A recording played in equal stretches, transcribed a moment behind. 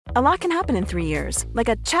A lot can happen in 3 years, like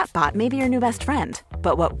a chatbot may be your new best friend.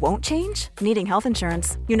 But what won't change? Needing health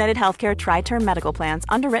insurance. United Healthcare Tri-Term Medical Plans,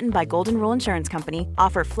 underwritten by Golden Rule Insurance Company,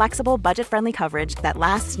 offer flexible, budget-friendly coverage that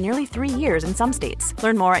lasts nearly 3 years in some states.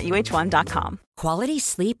 Learn more at uh1.com. Quality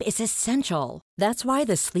sleep is essential. That's why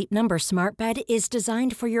the Sleep Number Smart Bed is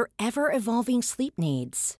designed for your ever-evolving sleep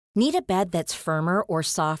needs. Need a bed that's firmer or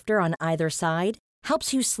softer on either side?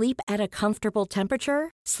 Helps you sleep at a comfortable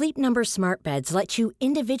temperature? Sleep Number Smart Beds let you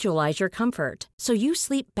individualize your comfort, so you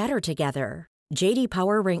sleep better together. J.D.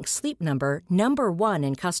 Power ranks Sleep Number number 1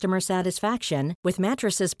 in customer satisfaction with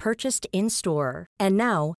mattresses purchased in-store. And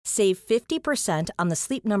now, save 50% on the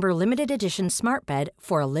Sleep Number Limited Edition Smart Bed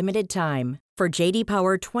for a limited time. For J.D.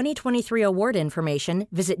 Power 2023 award information,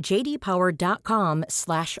 visit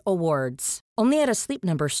jdpower.com/awards. Only at a Sleep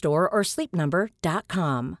Number store or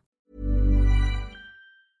sleepnumber.com.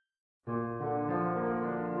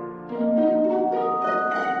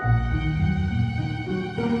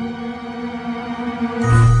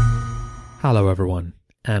 Hello everyone,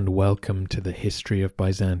 and welcome to the History of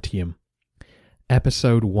Byzantium,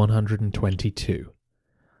 episode 122,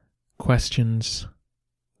 Questions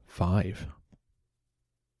 5.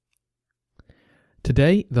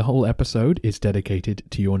 Today, the whole episode is dedicated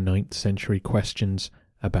to your 9th century questions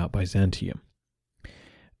about Byzantium.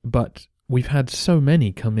 But we've had so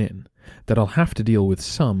many come in that I'll have to deal with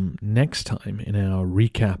some next time in our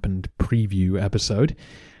recap and preview episode.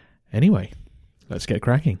 Anyway, let's get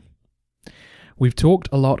cracking. We've talked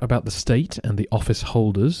a lot about the state and the office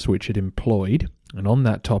holders which it employed, and on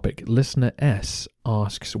that topic, listener S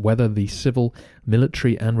asks whether the civil,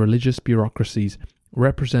 military and religious bureaucracies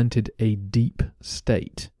represented a deep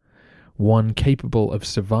state, one capable of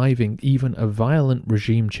surviving even a violent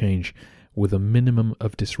regime change with a minimum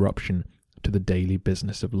of disruption to the daily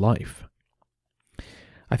business of life.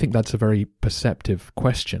 I think that's a very perceptive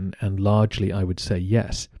question, and largely I would say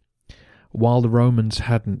yes. While the Romans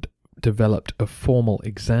hadn't developed a formal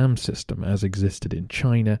exam system as existed in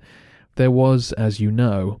China, there was, as you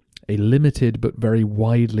know, a limited but very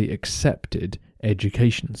widely accepted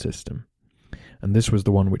education system. And this was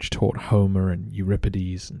the one which taught Homer and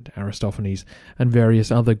Euripides and Aristophanes and various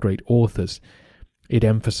other great authors. It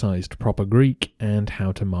emphasized proper Greek and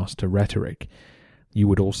how to master rhetoric. You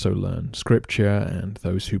would also learn scripture, and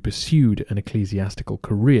those who pursued an ecclesiastical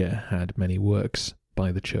career had many works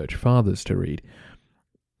by the Church Fathers to read.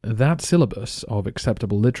 That syllabus of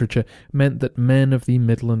acceptable literature meant that men of the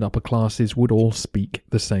middle and upper classes would all speak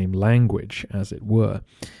the same language, as it were.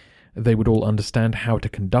 They would all understand how to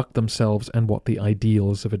conduct themselves and what the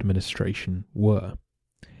ideals of administration were.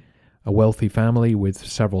 A wealthy family with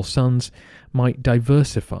several sons might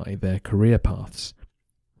diversify their career paths.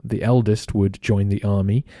 The eldest would join the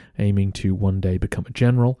army, aiming to one day become a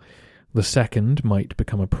general. The second might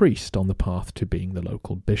become a priest on the path to being the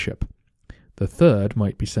local bishop. The third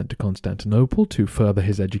might be sent to Constantinople to further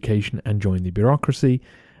his education and join the bureaucracy,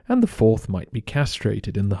 and the fourth might be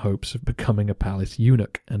castrated in the hopes of becoming a palace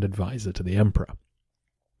eunuch and advisor to the emperor.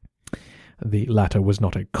 The latter was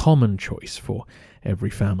not a common choice for every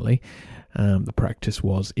family. The practice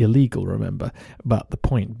was illegal, remember, but the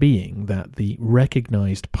point being that the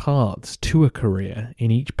recognized paths to a career in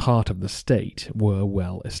each part of the state were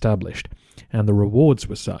well established, and the rewards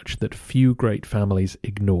were such that few great families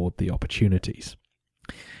ignored the opportunities.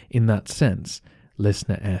 In that sense,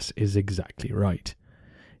 listener S is exactly right.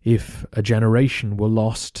 If a generation were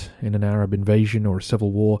lost in an Arab invasion or a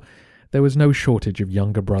civil war, there was no shortage of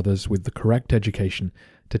younger brothers with the correct education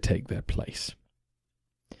to take their place.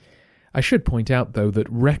 I should point out, though,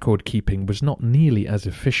 that record-keeping was not nearly as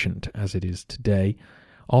efficient as it is today.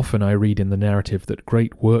 Often I read in the narrative that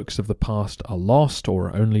great works of the past are lost or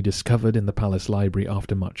are only discovered in the palace library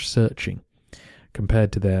after much searching.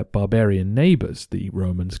 Compared to their barbarian neighbours, the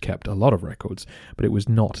Romans kept a lot of records, but it was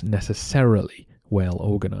not necessarily well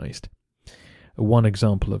organised. One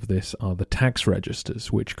example of this are the tax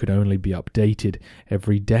registers, which could only be updated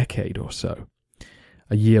every decade or so.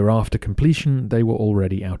 A year after completion, they were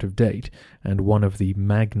already out of date, and one of the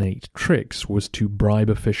magnate tricks was to bribe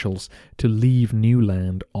officials to leave new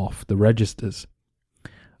land off the registers.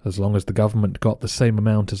 As long as the government got the same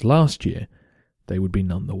amount as last year, they would be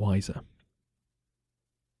none the wiser.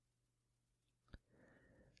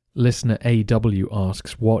 Listener AW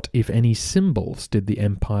asks, what, if any, symbols did the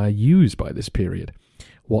empire use by this period?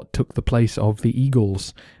 What took the place of the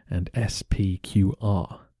eagles and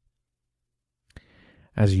SPQR?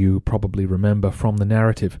 As you probably remember from the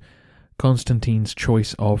narrative, Constantine's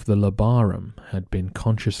choice of the labarum had been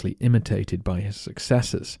consciously imitated by his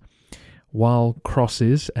successors, while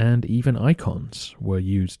crosses and even icons were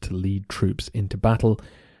used to lead troops into battle.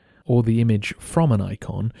 or the image from an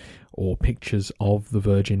icon, or pictures of the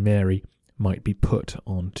Virgin Mary might be put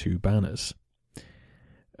onto banners.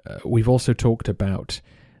 We've also talked about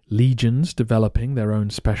legions developing their own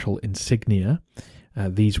special insignia.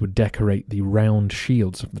 These would decorate the round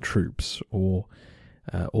shields of the troops, or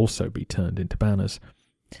also be turned into banners.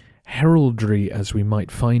 Heraldry, as we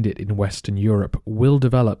might find it in Western Europe, will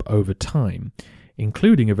develop over time,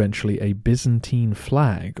 including eventually a Byzantine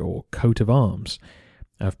flag or coat of arms.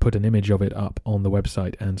 I've put an image of it up on the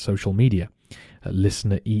website and social media.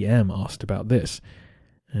 Listener EM asked about this,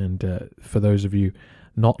 and for those of you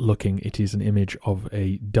not looking, it is an image of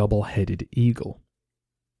a double-headed eagle.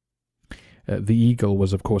 The eagle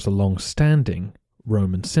was, of course, a long-standing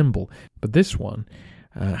Roman symbol, but this one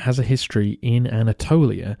has a history in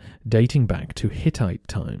Anatolia dating back to Hittite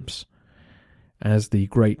times. As the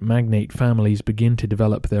great magnate families begin to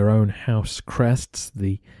develop their own house crests,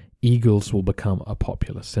 the eagles will become a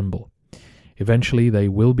popular symbol. Eventually, they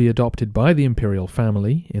will be adopted by the imperial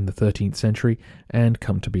family in the 13th century and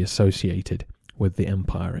come to be associated with the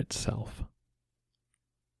empire itself.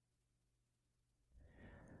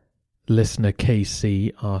 Listener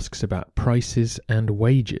KC asks about prices and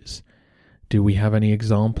wages. Do we have any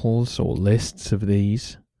examples or lists of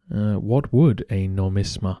these? What would a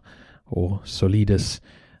nomisma or solidus,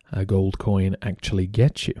 a gold coin, actually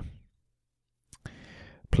get you?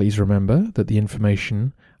 Please remember that the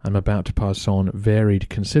information I'm about to pass on varied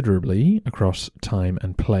considerably across time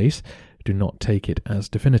and place. Do not take it as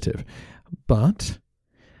definitive. But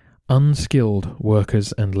unskilled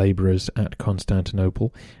workers and labourers at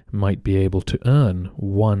Constantinople might be able to earn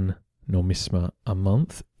 1 nomisma a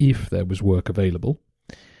month if there was work available.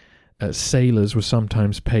 Sailors were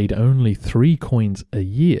sometimes paid only 3 coins a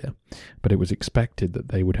year, but it was expected that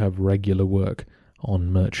they would have regular work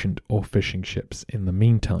on merchant or fishing ships in the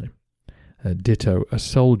meantime. Ditto a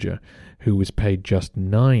soldier who was paid just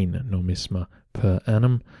 9 nomisma per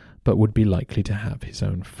annum, but would be likely to have his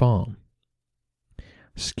own farm.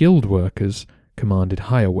 Skilled workers commanded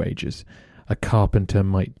higher wages. A carpenter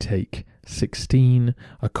might take 16,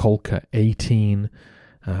 a caulker 18,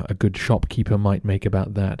 a good shopkeeper might make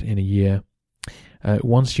about that in a year.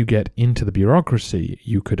 Once you get into the bureaucracy,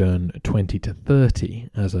 you could earn 20 to 30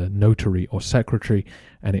 as a notary or secretary,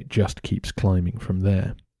 and it just keeps climbing from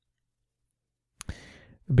there.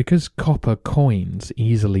 Because copper coins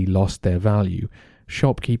easily lost their value,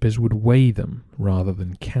 shopkeepers would weigh them rather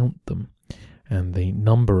than count them, and the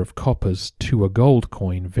number of coppers to a gold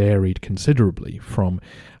coin varied considerably, from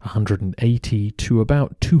 180 to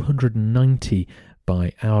about 290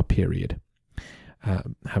 by our period.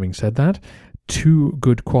 Having said that, 2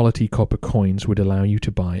 good quality copper coins would allow you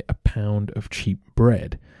to buy a pound of cheap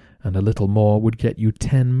bread, and a little more would get you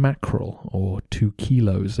 10 mackerel or 2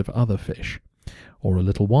 kilos of other fish, or a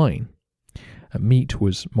little wine. Meat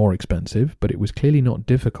was more expensive, but it was clearly not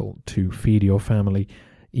difficult to feed your family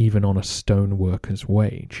even on a stone worker's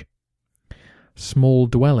wage. Small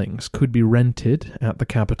dwellings could be rented at the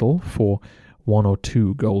capital for 1 or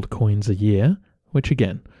 2 gold coins a year, which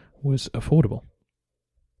again was affordable.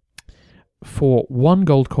 For 1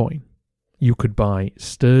 gold coin, you could buy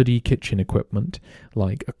sturdy kitchen equipment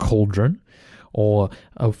like a cauldron or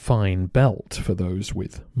a fine belt for those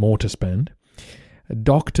with more to spend.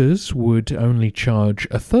 Doctors would only charge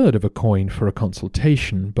 1/3 of a coin for a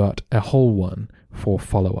consultation, but a whole one for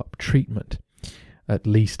follow-up treatment. At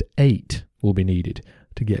least 8 will be needed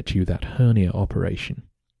to get you that hernia operation.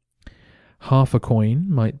 Half a coin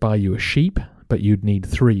might buy you a sheep, but you'd need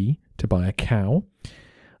 3 to buy a cow.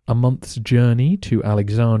 A month's journey to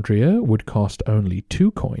Alexandria would cost only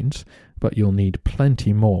 2 coins, but you'll need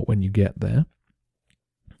plenty more when you get there.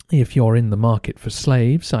 If you're in the market for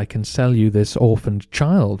slaves, I can sell you this orphaned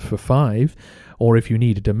child for 5, or if you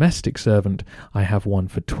need a domestic servant, I have one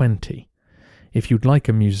for 20. If you'd like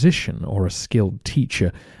a musician or a skilled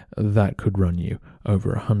teacher, that could run you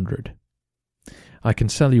over 100. I can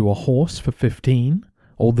sell you a horse for 15,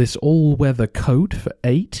 or this all-weather coat for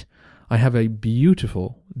 8. I have a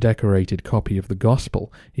beautiful decorated copy of the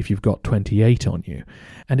Gospel if you've got 28 on you.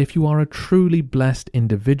 And if you are a truly blessed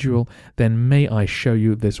individual, then may I show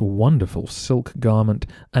you this wonderful silk garment,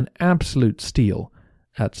 an absolute steal,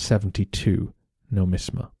 at 72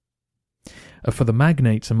 nomisma. For the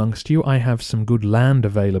magnates amongst you, I have some good land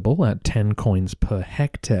available at 10 coins per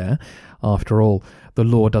hectare. After all, the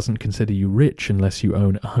law doesn't consider you rich unless you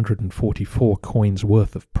own 144 coins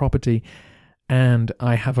worth of property. And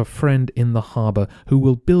I have a friend in the harbour who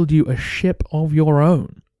will build you a ship of your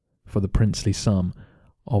own for the princely sum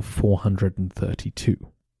of 432.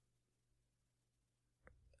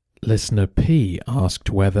 Listener P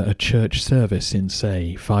asked whether a church service in,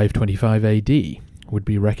 say, 525 AD would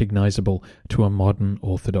be recognizable to a modern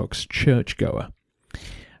Orthodox churchgoer.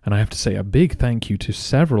 And I have to say a big thank you to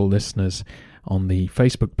several listeners on the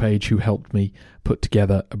Facebook page who helped me put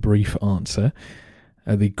together a brief answer.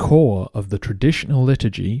 The core of the traditional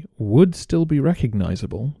liturgy would still be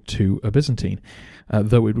recognizable to a Byzantine,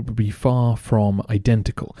 though it would be far from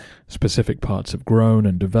identical. Specific parts have grown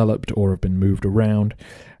and developed or have been moved around.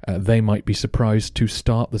 They might be surprised to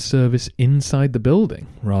start the service inside the building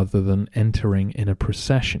rather than entering in a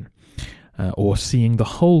procession, or seeing the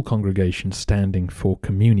whole congregation standing for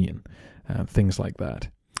communion, things like that.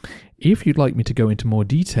 If you'd like me to go into more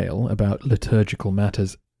detail about liturgical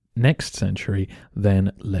matters next century,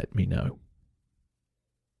 then let me know.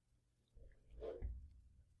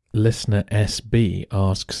 Listener SB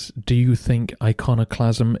asks, do you think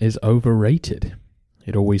iconoclasm is overrated?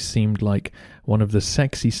 It always seemed like one of the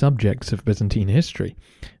sexy subjects of Byzantine history,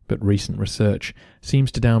 but recent research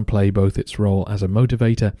seems to downplay both its role as a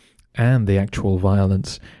motivator and the actual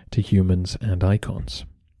violence to humans and icons.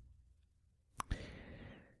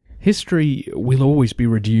 History will always be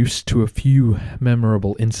reduced to a few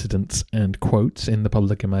memorable incidents and quotes in the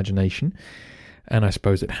public imagination, and I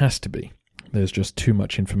suppose it has to be. There's just too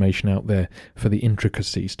much information out there for the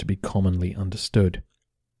intricacies to be commonly understood.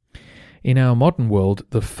 In our modern world,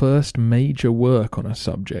 the first major work on a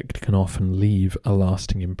subject can often leave a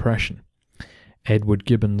lasting impression. Edward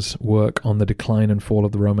Gibbon's work on the decline and fall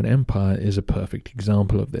of the Roman Empire is a perfect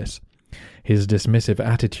example of this. His dismissive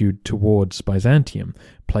attitude towards Byzantium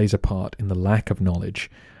plays a part in the lack of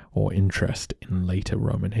knowledge or interest in later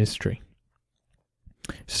Roman history.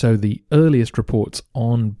 So the earliest reports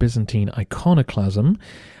on Byzantine iconoclasm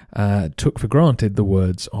took for granted the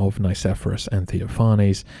words of Nicephorus and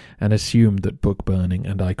Theophanes and assumed that book burning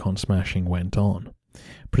and icon smashing went on,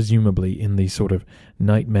 presumably in the sort of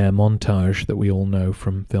nightmare montage that we all know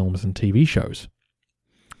from films and TV shows.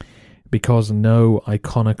 Because no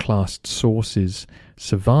iconoclast sources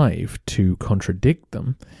survive to contradict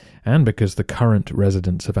them, and because the current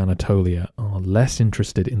residents of Anatolia are less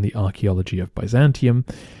interested in the archaeology of Byzantium,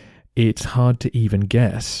 it's hard to even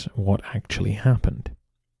guess what actually happened.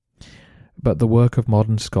 But the work of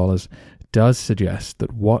modern scholars does suggest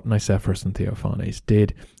that what Nicephorus and Theophanes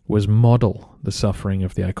did was model the suffering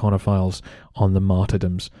of the iconophiles on the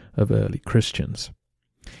martyrdoms of early Christians.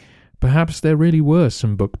 Perhaps there really were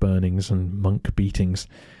some book burnings and monk beatings,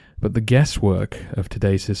 but the guesswork of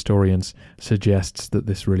today's historians suggests that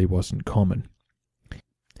this really wasn't common.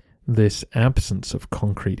 This absence of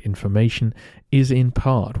concrete information is in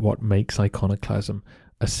part what makes iconoclasm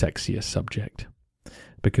a sexier subject,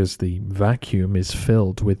 because the vacuum is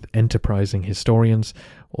filled with enterprising historians,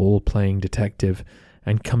 all playing detective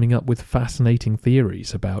and coming up with fascinating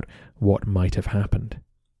theories about what might have happened.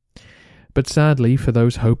 But sadly, for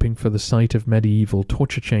those hoping for the sight of medieval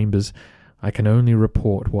torture chambers, I can only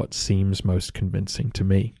report what seems most convincing to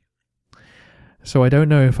me. So I don't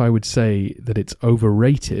know if I would say that it's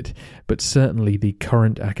overrated, but certainly the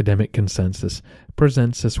current academic consensus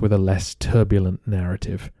presents us with a less turbulent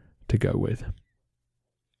narrative to go with.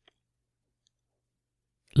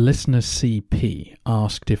 Listener CP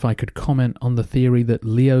asked if I could comment on the theory that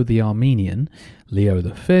Leo the Armenian, Leo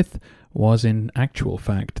V, was in actual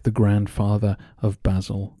fact the grandfather of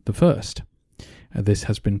Basil I. This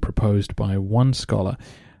has been proposed by one scholar,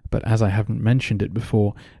 but as I haven't mentioned it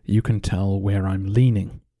before, you can tell where I'm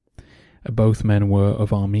leaning. Both men were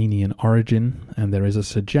of Armenian origin, and there is a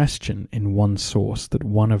suggestion in one source that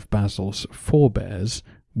one of Basil's forebears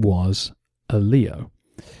was a Leo.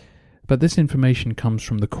 But this information comes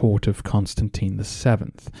from the court of Constantine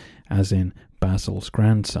VII, as in Basil's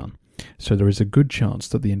grandson, so there is a good chance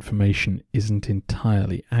that the information isn't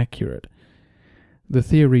entirely accurate. The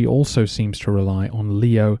theory also seems to rely on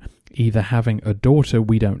Leo either having a daughter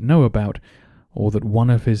we don't know about, or that one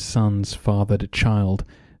of his sons fathered a child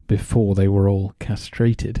before they were all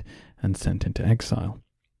castrated and sent into exile.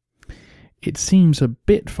 It seems a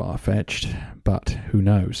bit far-fetched, but who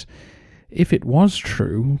knows? If it was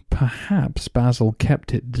true, perhaps Basil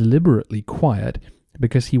kept it deliberately quiet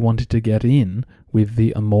because he wanted to get in with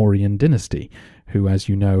the Amorian dynasty, who, as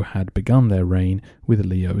you know, had begun their reign with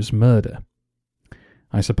Leo's murder.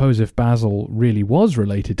 I suppose if Basil really was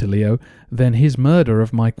related to Leo, then his murder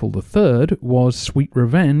of Michael III was sweet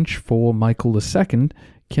revenge for Michael II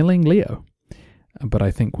killing Leo. But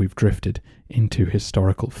I think we've drifted into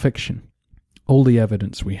historical fiction. All the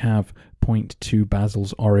evidence we have point to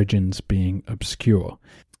Basil's origins being obscure.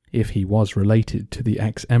 If he was related to the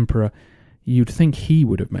ex-emperor, you'd think he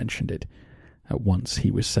would have mentioned it once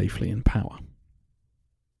he was safely in power.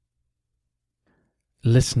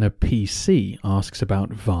 Listener PC asks about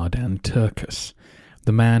Vardan Turcus,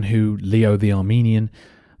 the man who Leo the Armenian,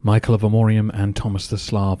 Michael of Amorium and Thomas the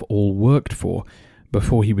Slav all worked for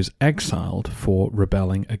before he was exiled for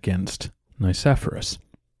rebelling against Nicephorus.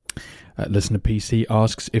 Listener PC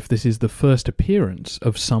asks if this is the first appearance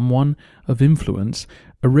of someone of influence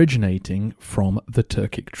originating from the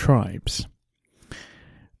Turkic tribes.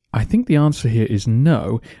 I think the answer here is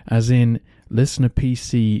no, as in Listener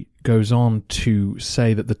PC goes on to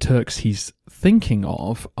say that the Turks he's thinking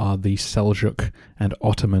of are the Seljuk and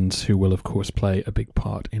Ottomans, who will of course play a big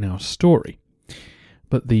part in our story.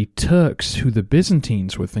 But the Turks who the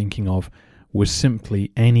Byzantines were thinking of was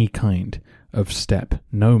simply any kind of steppe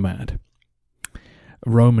nomad.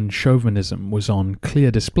 Roman chauvinism was on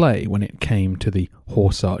clear display when it came to the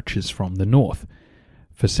horse archers from the north.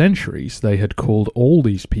 For centuries they had called all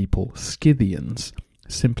these people Scythians,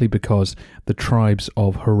 simply because the tribes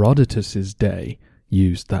of Herodotus's day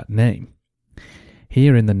used that name.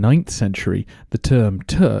 Here in the 9th century, the term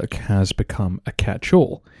Turk has become a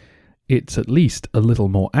catch-all. It's at least a little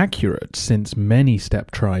more accurate, since many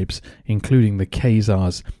steppe tribes, including the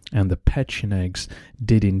Khazars and the Pechenegs,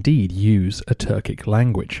 did indeed use a Turkic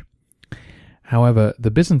language. However,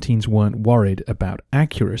 the Byzantines weren't worried about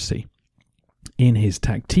accuracy. In his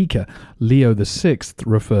Tactica, Leo VI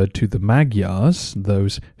referred to the Magyars,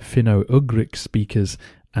 those Finno-Ugric speakers,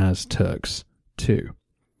 as Turks too.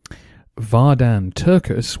 Vardan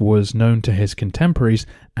Turcus was known to his contemporaries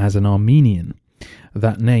as an Armenian.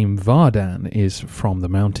 That name Vardan is from the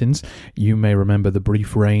mountains. You may remember the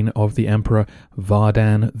brief reign of the emperor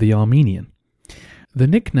Vardan the Armenian. The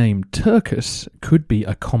nickname Turcus could be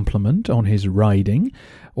a compliment on his riding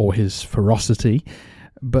or his ferocity,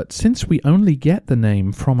 but since we only get the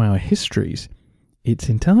name from our histories, it's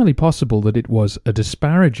entirely possible that it was a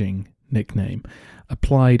disparaging nickname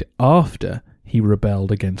applied after he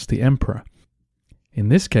rebelled against the emperor. In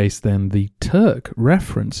this case, then, the Turk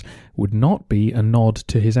reference would not be a nod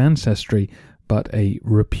to his ancestry, but a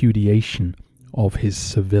repudiation of his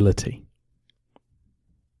civility.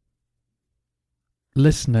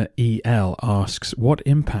 Listener EL asks, what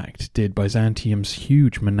impact did Byzantium's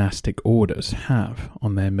huge monastic orders have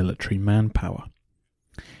on their military manpower?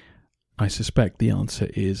 I suspect the answer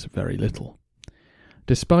is very little.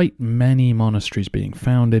 Despite many monasteries being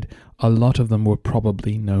founded, a lot of them were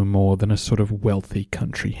probably no more than a sort of wealthy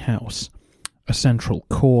country house. A central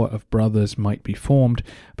core of brothers might be formed,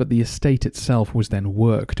 but the estate itself was then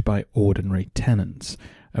worked by ordinary tenants,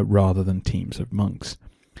 rather than teams of monks.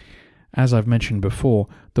 As I've mentioned before,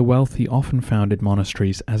 the wealthy often founded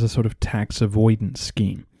monasteries as a sort of tax avoidance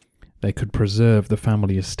scheme. They could preserve the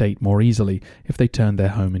family estate more easily if they turned their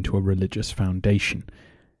home into a religious foundation,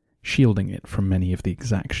 shielding it from many of the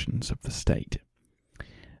exactions of the state.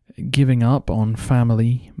 Giving up on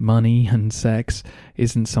family, money, and sex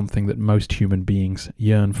isn't something that most human beings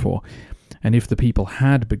yearn for, and if the people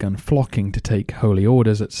had begun flocking to take holy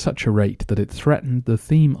orders at such a rate that it threatened the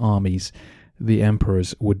theme armies, the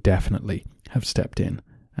emperors would definitely have stepped in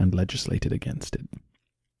and legislated against it.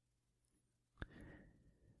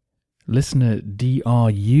 Listener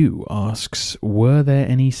DRU asks, were there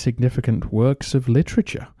any significant works of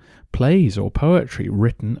literature, plays or poetry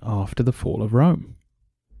written after the fall of Rome?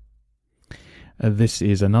 This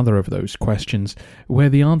is another of those questions where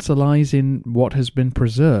the answer lies in what has been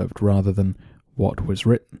preserved rather than what was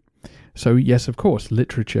written. So yes, of course,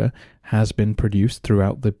 literature has been produced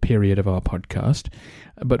throughout the period of our podcast,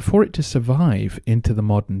 but for it to survive into the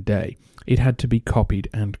modern day, it had to be copied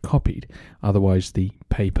and copied, otherwise the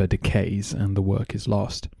paper decays and the work is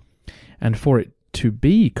lost. And for it to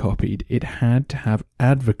be copied, it had to have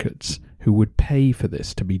advocates who would pay for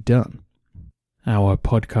this to be done. Our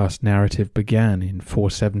podcast narrative began in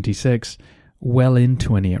 476, well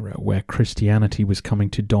into an era where Christianity was coming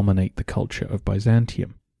to dominate the culture of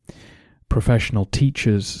Byzantium. Professional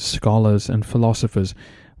teachers, scholars, and philosophers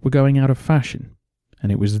were going out of fashion, and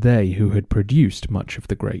it was they who had produced much of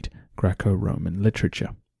the great Greco-Roman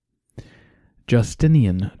literature.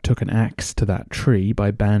 Justinian took an axe to that tree by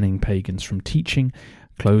banning pagans from teaching,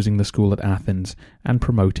 closing the school at Athens, and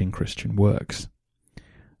promoting Christian works.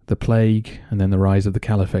 The plague, and then the rise of the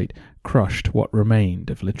Caliphate, crushed what remained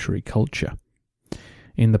of literary culture.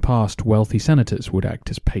 In the past, wealthy senators would act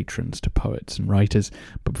as patrons to poets and writers,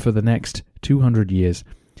 but for the next 200 years,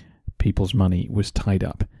 people's money was tied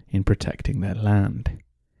up in protecting their land.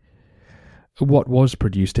 What was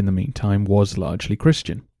produced in the meantime was largely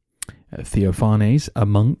Christian. Theophanes, a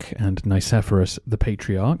monk, and Nicephorus, the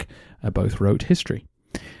patriarch, both wrote history.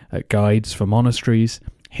 Guides for monasteries,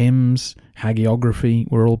 hymns,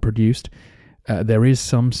 hagiography were all produced. There is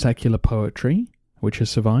some secular poetry, which has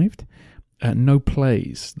survived. No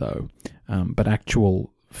plays, though, but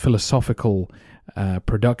actual philosophical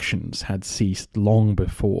productions had ceased long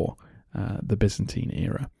before the Byzantine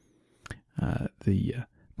era. The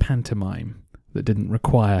pantomime that didn't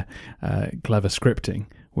require clever scripting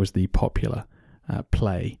was the popular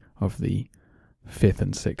play of the 5th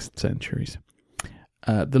and 6th centuries.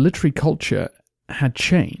 The literary culture had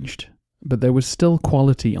changed, but there was still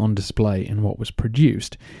quality on display in what was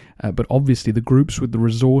produced. But obviously the groups with the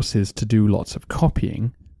resources to do lots of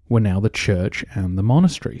copying were now the church and the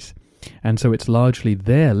monasteries. And so it's largely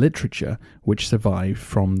their literature which survived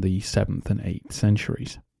from the 7th and 8th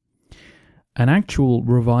centuries. An actual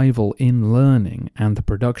revival in learning and the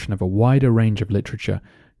production of a wider range of literature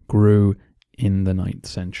grew in the 9th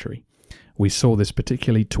century. We saw this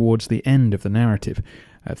particularly towards the end of the narrative.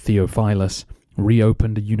 Theophilus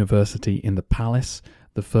reopened a university in the palace,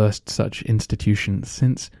 the first such institution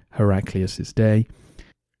since Heraclius' day,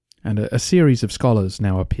 and a series of scholars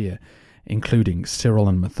now appear, including Cyril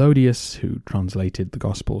and Methodius, who translated the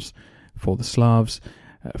Gospels for the Slavs,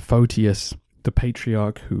 Photius, the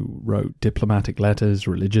Patriarch, who wrote diplomatic letters,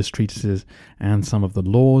 religious treatises, and some of the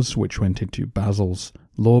laws which went into Basil's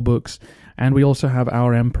law books, and we also have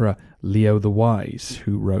our Emperor Leo the Wise,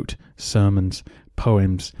 who wrote sermons,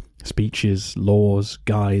 poems, speeches, laws,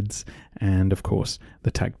 guides, and of course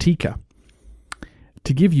the Tactica.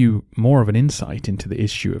 To give you more of an insight into the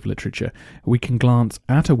issue of literature, we can glance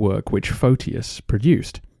at a work which Photius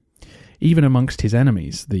produced. Even amongst his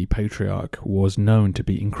enemies, the Patriarch was known to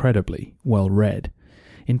be incredibly well read,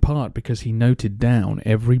 in part because he noted down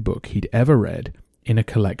every book he'd ever read in a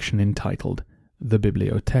collection entitled the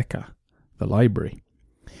Bibliotheca, the library.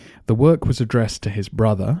 The work was addressed to his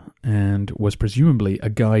brother and was presumably a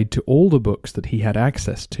guide to all the books that he had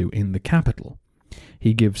access to in the capital.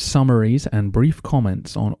 He gives summaries and brief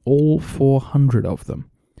comments on all 400 of them.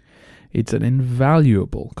 It's an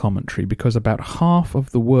invaluable commentary because about half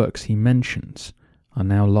of the works he mentions are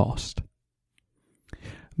now lost.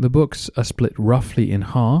 The books are split roughly in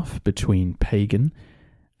half between pagan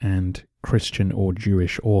and Christian or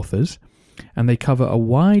Jewish authors, and they cover a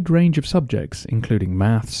wide range of subjects, including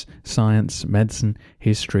maths, science, medicine,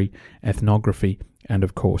 history, ethnography, and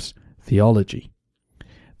of course, theology.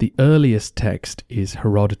 The earliest text is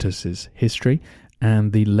Herodotus's history,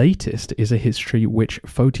 and the latest is a history which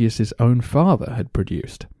Photius's own father had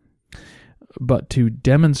produced. But to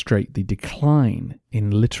demonstrate the decline in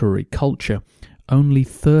literary culture, only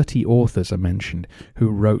 30 authors are mentioned who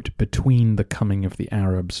wrote between the coming of the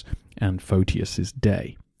Arabs and Photius's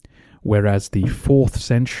day, whereas the 4th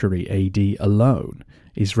century AD alone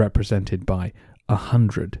is represented by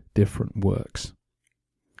 100 different works.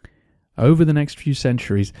 Over the next few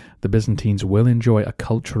centuries, the Byzantines will enjoy a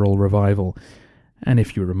cultural revival, and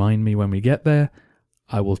if you remind me when we get there,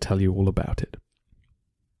 I will tell you all about it.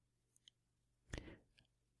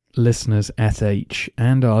 Listeners SH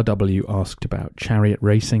and RW asked about chariot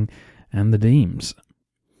racing and the Demes.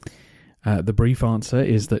 The brief answer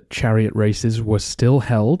is that chariot races were still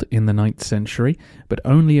held in the 9th century, but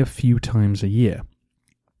only a few times a year.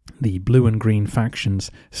 The blue and green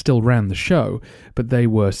factions still ran the show, but they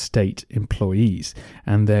were state employees,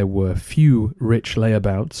 and there were few rich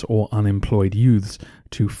layabouts or unemployed youths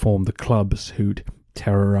to form the clubs who'd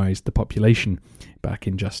terrorized the population back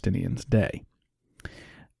in Justinian's day.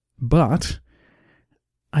 But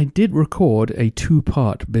I did record a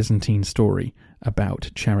 2-part Byzantine story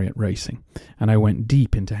about chariot racing, and I went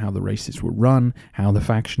deep into how the races were run, how the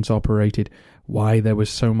factions operated, why there was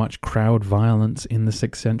so much crowd violence in the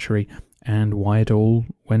 6th century, and why it all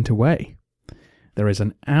went away. There is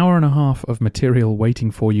an hour and a half of material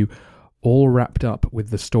waiting for you, all wrapped up with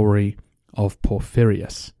the story of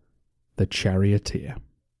Porphyrius, the charioteer.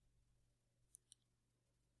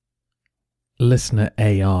 Listener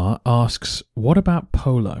AR asks, what about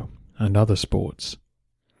polo and other sports?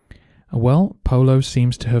 Well, polo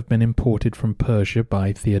seems to have been imported from Persia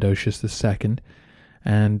by Theodosius II,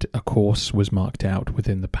 and a course was marked out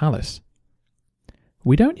within the palace.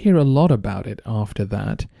 We don't hear a lot about it after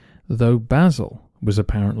that, though Basil was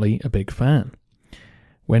apparently a big fan.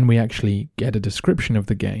 When we actually get a description of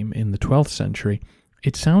the game in the 12th century,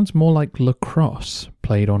 it sounds more like lacrosse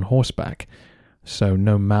played on horseback, so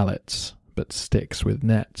no mallets, but sticks with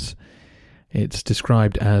nets. It's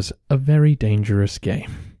described as a very dangerous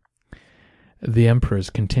game. The emperors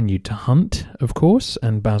continued to hunt, of course,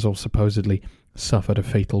 and Basil supposedly suffered a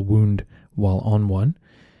fatal wound while on one.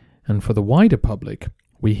 And for the wider public,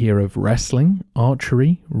 we hear of wrestling,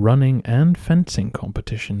 archery, running, and fencing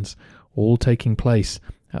competitions, all taking place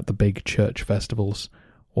at the big church festivals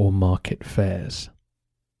or market fairs.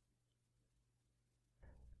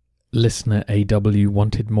 Listener AW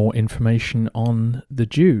wanted more information on the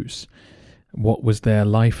Jews. What was their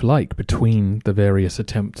life like between the various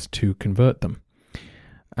attempts to convert them?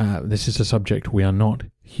 This is a subject we are not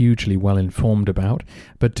hugely well informed about,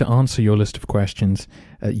 but to answer your list of questions,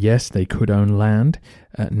 yes, they could own land.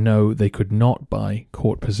 No, they could not buy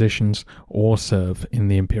court positions or serve in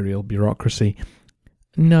the imperial bureaucracy.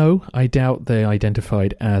 No, I doubt they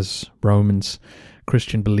identified as Romans.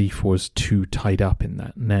 Christian belief was too tied up in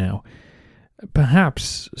that now.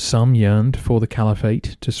 Perhaps some yearned for the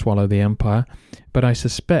caliphate to swallow the empire, but I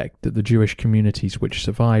suspect that the Jewish communities which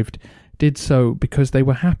survived did so because they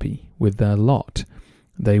were happy with their lot.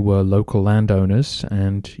 They were local landowners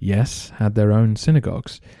and, yes, had their own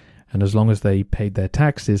synagogues, and as long as they paid their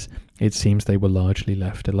taxes, it seems they were largely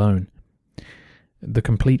left alone. The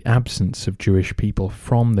complete absence of Jewish people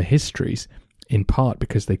from the histories, in part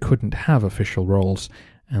because they couldn't have official roles,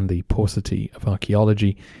 and the paucity of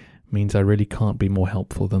archaeology, means I really can't be more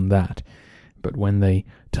helpful than that. But when they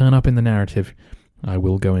turn up in the narrative, I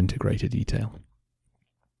will go into greater detail.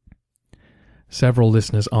 Several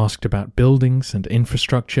listeners asked about buildings and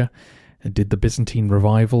infrastructure. Did the Byzantine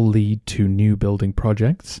revival lead to new building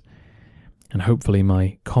projects? And hopefully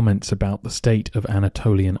my comments about the state of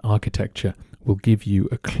Anatolian architecture will give you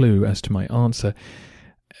a clue as to my answer.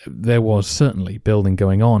 There was certainly building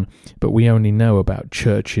going on, but we only know about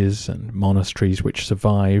churches and monasteries which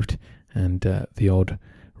survived, and the odd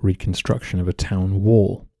reconstruction of a town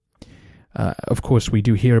wall. Of course, we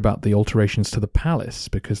do hear about the alterations to the palace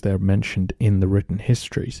because they're mentioned in the written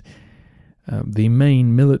histories. The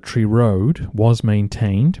main military road was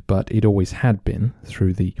maintained, but it always had been,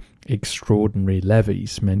 through the extraordinary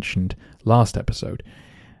levies mentioned last episode.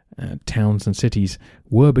 Towns and cities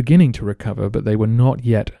were beginning to recover, but they were not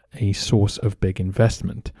yet a source of big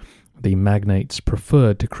investment. The magnates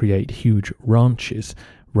preferred to create huge ranches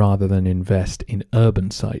rather than invest in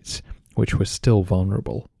urban sites, which were still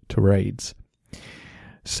vulnerable to raids.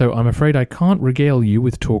 So I'm afraid I can't regale you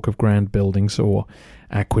with talk of grand buildings or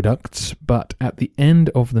aqueducts, but at the end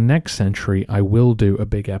of the next century I will do a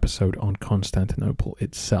big episode on Constantinople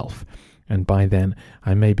itself, and by then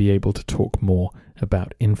I may be able to talk more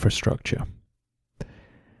about infrastructure.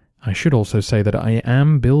 I should also say that I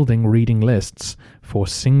am building reading lists for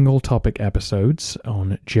single topic episodes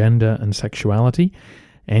on gender and sexuality,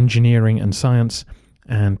 engineering and science,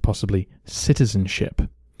 and possibly citizenship.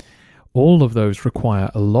 All of those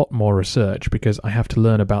require a lot more research because I have to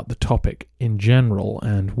learn about the topic in general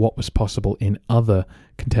and what was possible in other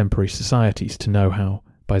contemporary societies to know how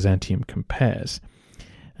Byzantium compares.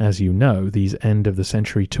 As you know, these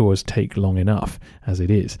end-of-the-century tours take long enough as it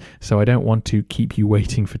is, so I don't want to keep you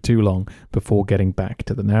waiting for too long before getting back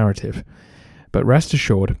to the narrative. But rest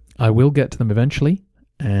assured, I will get to them eventually,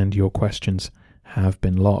 and your questions have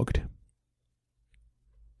been logged.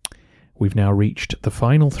 We've now reached the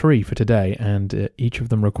final three for today, and each of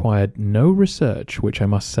them required no research, which I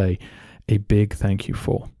must say a big thank you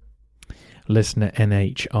for. Listener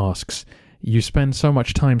NH asks, you spend so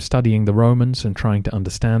much time studying the Romans and trying to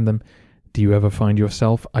understand them. Do you ever find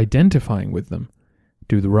yourself identifying with them?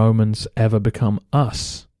 Do the Romans ever become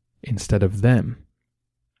us instead of them?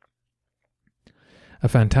 A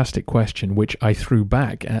fantastic question, which I threw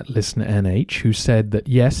back at listener NH, who said that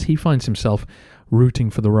yes, he finds himself rooting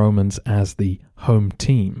for the Romans as the home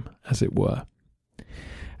team, as it were.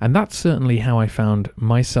 And that's certainly how I found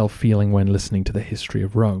myself feeling when listening to the history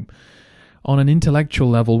of Rome. On an intellectual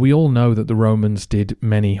level, we all know that the Romans did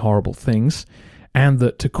many horrible things, and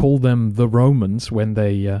that to call them the Romans when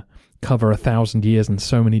they cover 1,000 years and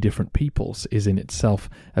so many different peoples is in itself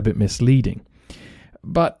a bit misleading.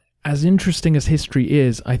 But as interesting as history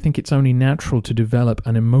is, I think it's only natural to develop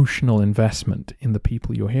an emotional investment in the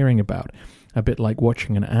people you're hearing about. A bit like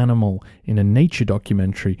watching an animal in a nature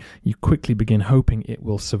documentary, you quickly begin hoping it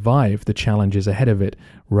will survive the challenges ahead of it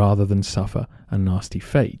rather than suffer a nasty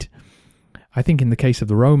fate. I think in the case of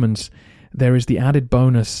the Romans, there is the added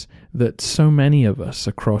bonus that so many of us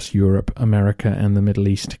across Europe, America, and the Middle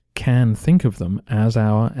East can think of them as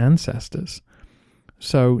our ancestors.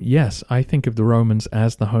 So, yes, I think of the Romans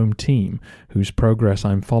as the home team, whose progress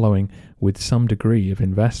I'm following with some degree of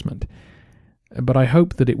investment. But I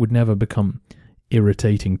hope that it would never become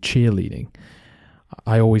irritating cheerleading.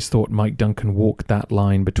 I always thought Mike Duncan walked that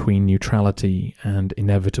line between neutrality and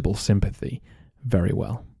inevitable sympathy very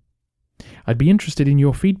well. I'd be interested in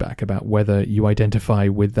your feedback about whether you identify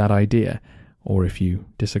with that idea or if you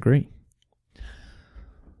disagree.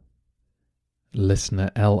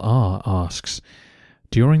 Listener LR asks,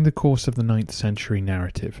 during the course of the 9th century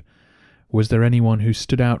narrative, was there anyone who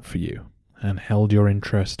stood out for you and held your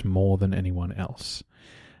interest more than anyone else?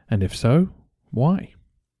 And if so, why?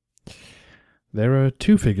 There are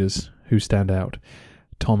two figures who stand out,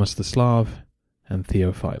 Thomas the Slav and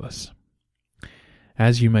Theophilus.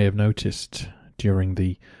 As you may have noticed during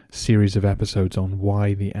the series of episodes on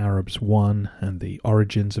why the Arabs won and the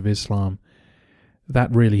origins of Islam,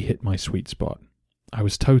 that really hit my sweet spot. I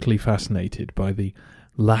was totally fascinated by the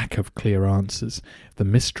lack of clear answers, the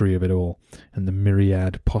mystery of it all, and the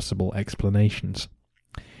myriad possible explanations.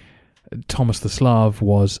 Thomas the Slav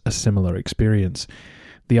was a similar experience.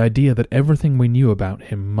 The idea that everything we knew about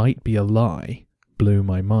him might be a lie blew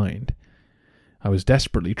my mind. I was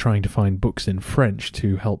desperately trying to find books in French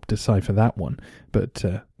to help decipher that one, but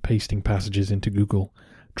pasting passages into Google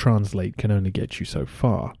Translate can only get you so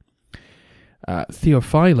far.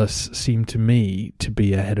 Theophilus seemed to me to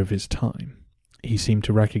be ahead of his time. He seemed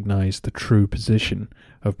to recognize the true position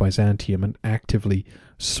of Byzantium and actively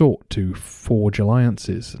sought to forge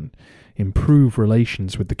alliances and improve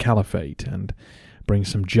relations with the Caliphate and bring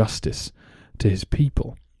some justice to his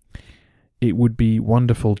people. It would be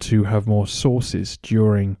wonderful to have more sources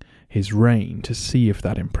during his reign to see if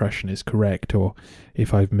that impression is correct or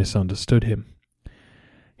if I've misunderstood him.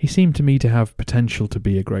 He seemed to me to have potential to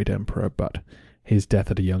be a great emperor, but his death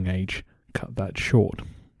at a young age cut that short.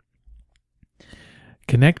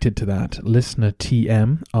 Connected to that, listener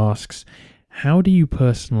TM asks, how do you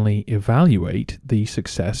personally evaluate the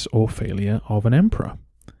success or failure of an emperor?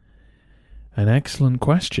 An excellent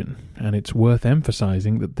question, and it's worth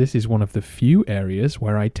emphasizing that this is one of the few areas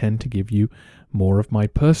where I tend to give you more of my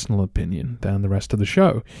personal opinion than the rest of the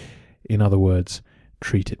show. In other words,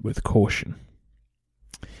 treat it with caution.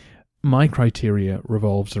 My criteria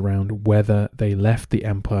revolves around whether they left the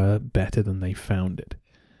empire better than they found it.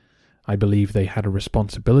 I believe they had a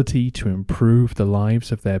responsibility to improve the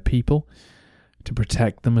lives of their people, to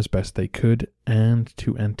protect them as best they could, and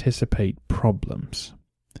to anticipate problems.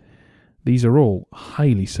 These are all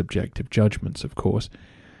highly subjective judgments, of course,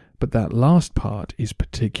 but that last part is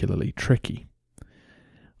particularly tricky.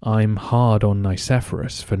 I'm hard on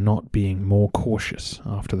Nicephorus for not being more cautious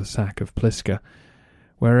after the sack of Pliska,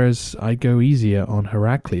 whereas I go easier on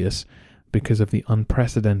Heraclius because of the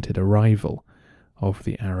unprecedented arrival of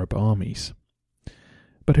the Arab armies.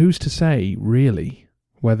 But who's to say, really,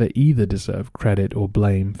 whether either deserve credit or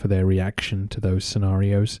blame for their reaction to those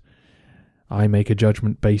scenarios? I make a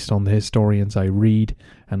judgment based on the historians I read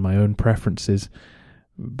and my own preferences,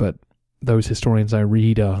 but those historians I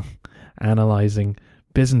read are analysing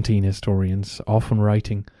Byzantine historians, often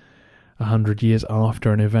writing 100 years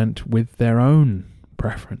after an event with their own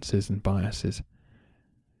preferences and biases.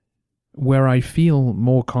 Where I feel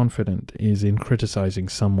more confident is in criticising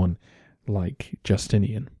someone like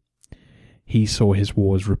Justinian. He saw his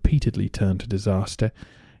wars repeatedly turn to disaster.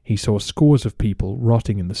 He saw scores of people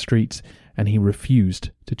rotting in the streets, and he refused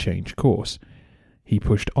to change course. He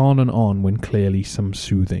pushed on and on when clearly some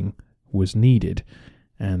soothing was needed,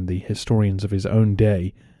 and the historians of his own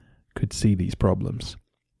day could see these problems.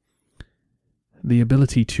 The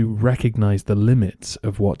ability to recognize the limits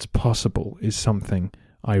of what's possible is something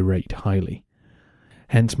I rate highly.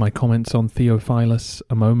 Hence my comments on Theophilus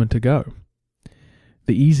a moment ago.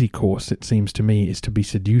 The easy course, it seems to me, is to be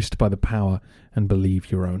seduced by the power and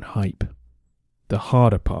believe your own hype. The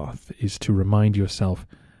harder path is to remind yourself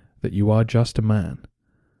that you are just a man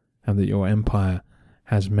and that your empire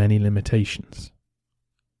has many limitations.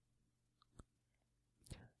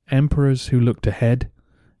 Emperors who looked ahead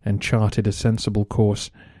and charted a sensible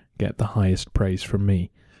course get the highest praise from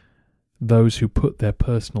me. Those who put their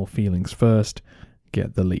personal feelings first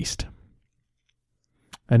get the least.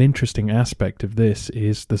 An interesting aspect of this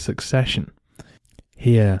is the succession.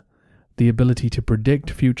 Here, the ability to predict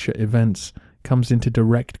future events comes into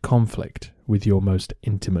direct conflict with your most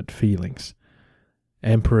intimate feelings.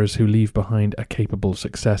 Emperors who leave behind a capable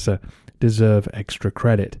successor deserve extra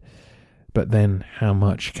credit, but then how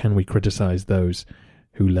much can we criticize those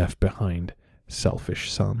who left behind selfish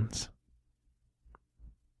sons?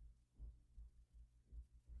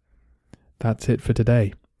 That's it for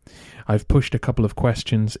today. I've pushed a couple of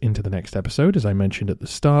questions into the next episode, as I mentioned at the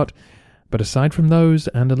start, but aside from those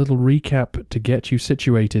and a little recap to get you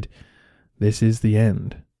situated, this is the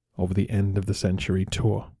end of the End of the Century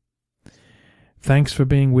tour. Thanks for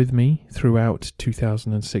being with me throughout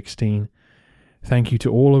 2016. Thank you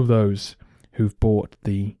to all of those who've bought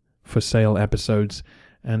the for sale episodes,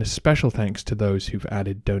 and a special thanks to those who've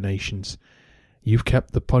added donations. You've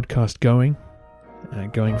kept the podcast going.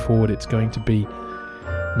 Going forward, it's going to be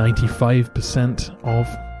 95% of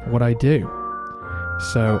what I do.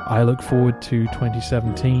 So I look forward to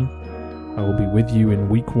 2017. I will be with you in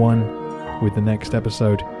week 1 with the next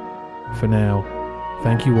episode. For now,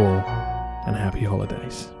 Thank you all, and happy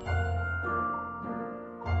holidays.